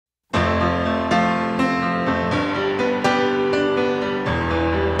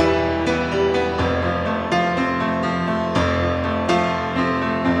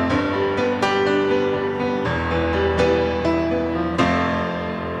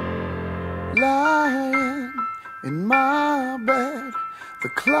Lying in my bed, the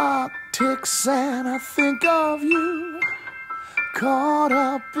clock ticks and I think of you. Caught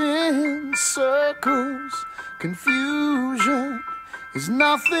up in circles, confusion is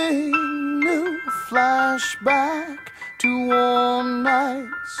nothing new. Flashback to warm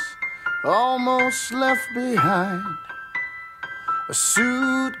nights almost left behind. A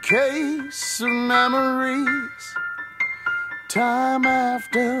suitcase of memories. Time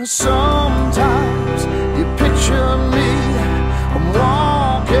after, sometimes you picture me, I'm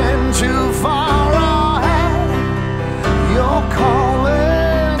walking too far ahead. You're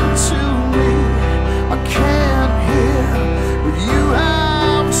calling to me, I can't hear what you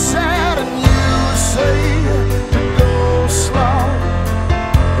have said. And you say to go slow,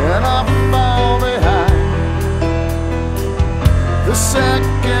 and I fall behind. The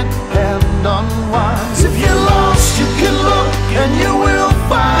second hand unwinds. If you're lost, you can look and you will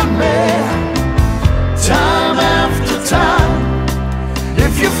find me. Time after time.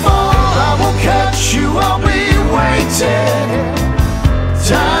 If you fall, I will catch you, I'll be waiting.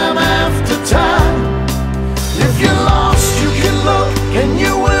 Time after time. If you're lost, you can look and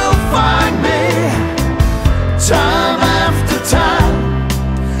you will find me. Time after time.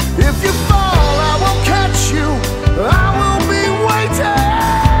 If you fall, I will catch you, I will be waiting.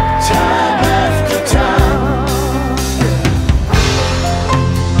 Time after time.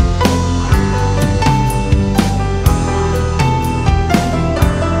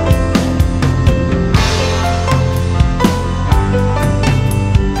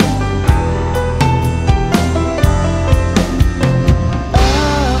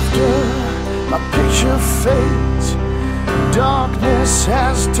 Fate, darkness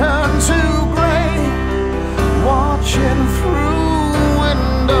has turned to gray. Watching through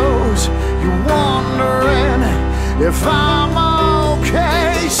windows, you're wondering if I'm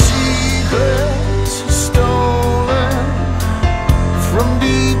okay. Secrets stolen from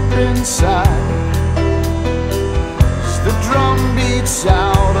deep inside, as the drum beats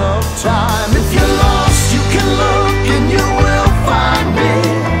out of time. If you're lost, you can look and you will find me.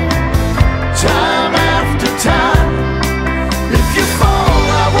 Time after time. If you fall,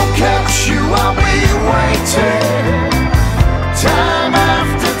 I will catch you, I'll be waiting. Time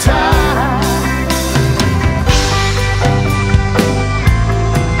after time.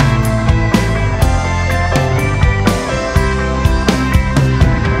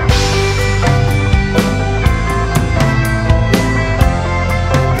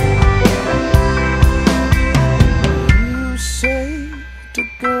 You say to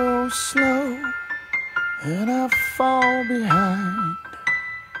go slow, and I fall behind.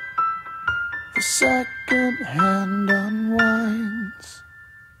 The second hand unwinds.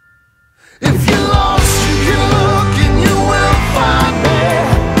 If you're lost, you can look and you will find me.